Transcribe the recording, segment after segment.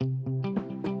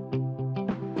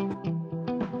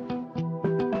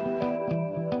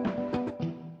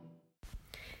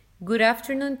Good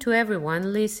afternoon to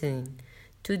everyone listening.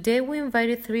 Today we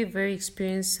invited three very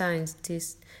experienced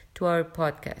scientists to our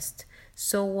podcast.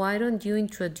 So why don't you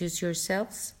introduce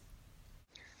yourselves?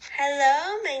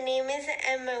 Hello, my name is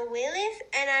Emma Willis,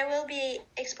 and I will be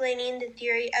explaining the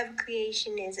theory of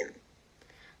creationism.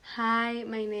 Hi,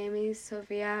 my name is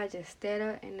Sofia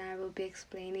Gestero, and I will be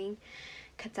explaining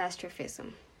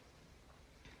catastrophism.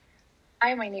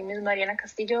 Hi, my name is Mariana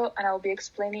Castillo, and I will be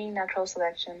explaining natural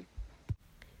selection.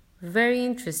 Very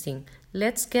interesting.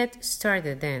 Let's get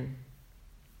started then.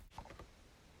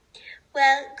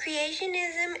 Well,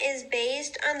 creationism is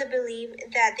based on the belief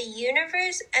that the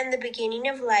universe and the beginning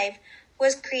of life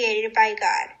was created by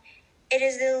God. It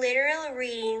is the literal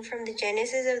reading from the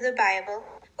Genesis of the Bible,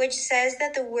 which says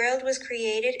that the world was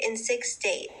created in 6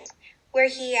 days, where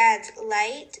he adds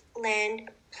light, land,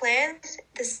 plants,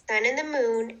 the sun and the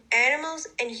moon, animals,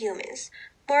 and humans.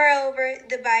 Moreover,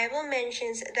 the Bible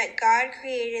mentions that God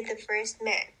created the first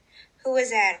man, who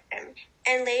was Adam,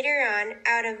 and later on,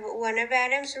 out of one of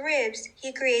Adam's ribs,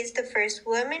 he creates the first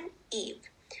woman, Eve.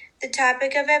 The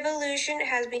topic of evolution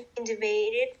has been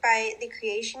debated by the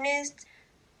creationists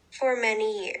for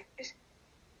many years.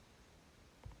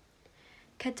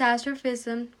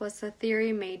 Catastrophism was a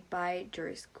theory made by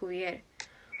Jules Cuvier,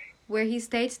 where he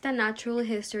states that natural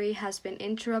history has been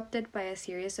interrupted by a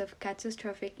series of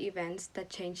catastrophic events that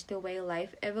changed the way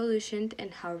life evolutioned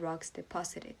and how rocks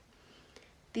deposited.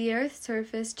 The Earth's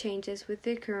surface changes with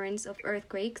the occurrence of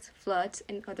earthquakes, floods,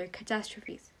 and other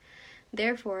catastrophes.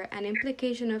 Therefore, an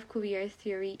implication of Cuvier's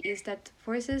theory is that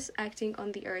forces acting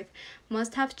on the Earth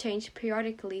must have changed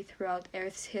periodically throughout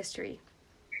Earth's history.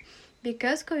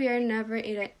 Because Cuvier never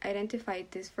identified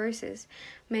these forces,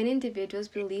 many individuals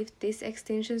believed these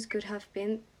extinctions could have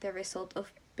been the result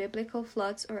of biblical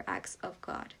floods or acts of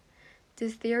God.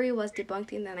 This theory was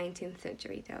debunked in the 19th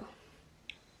century, though.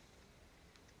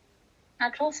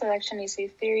 Natural selection is a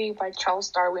theory by Charles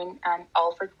Darwin and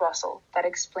Alfred Russell that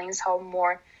explains how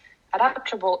more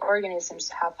adaptable organisms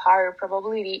have higher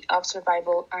probability of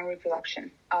survival and reproduction,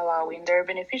 allowing their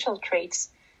beneficial traits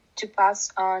to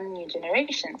pass on new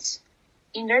generations.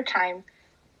 In their time,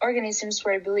 organisms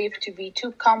were believed to be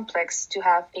too complex to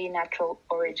have a natural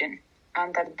origin,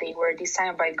 and that they were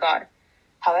designed by God.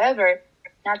 However,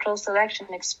 natural selection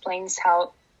explains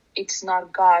how it's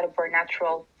not God but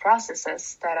natural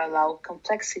processes that allow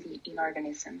complexity in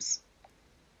organisms.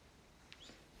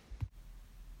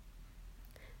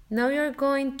 Now you're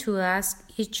going to ask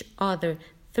each other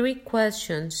three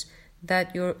questions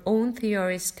that your own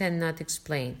theories cannot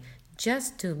explain,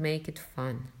 just to make it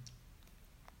fun.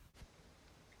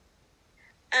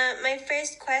 My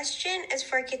first question is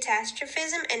for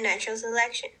catastrophism and natural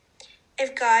selection.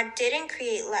 If God didn't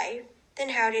create life, then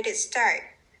how did it start?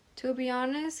 To be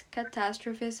honest,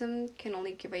 catastrophism can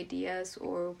only give ideas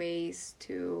or ways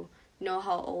to know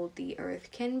how old the Earth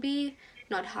can be,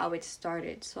 not how it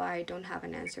started, so I don't have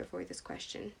an answer for this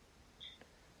question.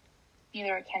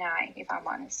 Neither can I, if I'm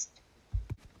honest.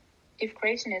 If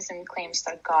creationism claims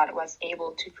that God was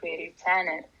able to create a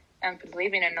planet and put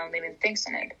living and non-living things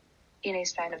on it in a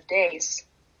span of days,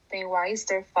 then why is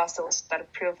there fossils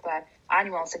that prove that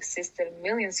animals existed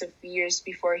millions of years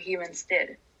before humans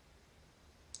did?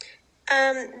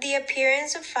 The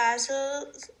appearance of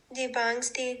fossils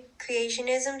debunks the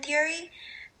creationism theory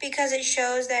because it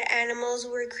shows that animals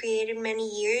were created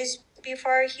many years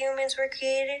before humans were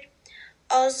created.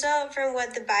 Also, from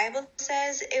what the Bible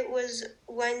says, it was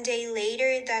 1 day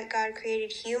later that God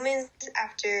created humans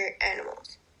after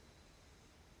animals.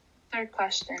 Third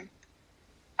question.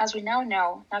 As we now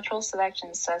know, natural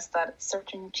selection says that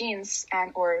certain genes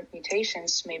and or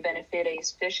mutations may benefit a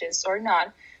species or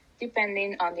not,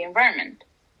 depending on the environment.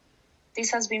 This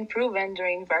has been proven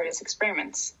during various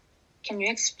experiments. Can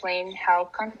you explain how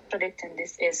contradicting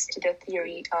this is to the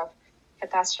theory of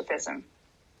catastrophism?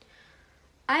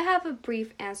 I have a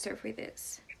brief answer for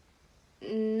this.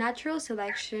 Natural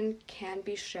selection can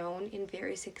be shown in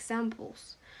various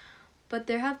examples, but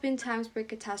there have been times where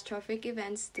catastrophic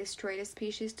events destroyed a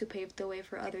species to pave the way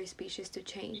for other species to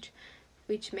change,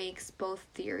 which makes both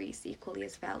theories equally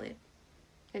as valid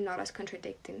and not as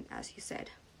contradicting as you said.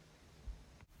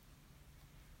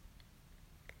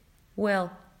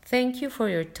 Well, thank you for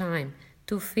your time.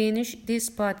 To finish this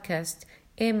podcast,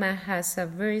 Emma has a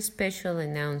very special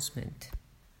announcement.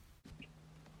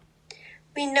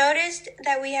 We noticed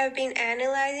that we have been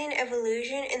analyzing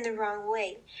evolution in the wrong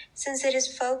way, since it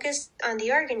is focused on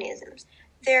the organisms.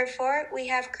 Therefore, we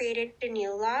have created a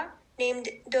new law named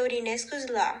Dodinescu's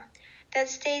Law that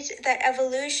states that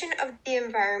evolution of the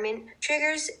environment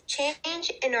triggers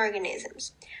change in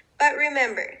organisms. But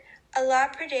remember, a law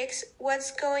predicts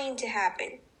what's going to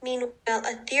happen. Meanwhile,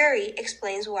 a theory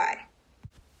explains why.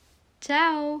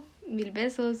 Chao. Mil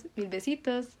besos, mil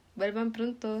besitos. Vuelvan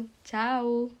pronto.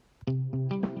 Chao.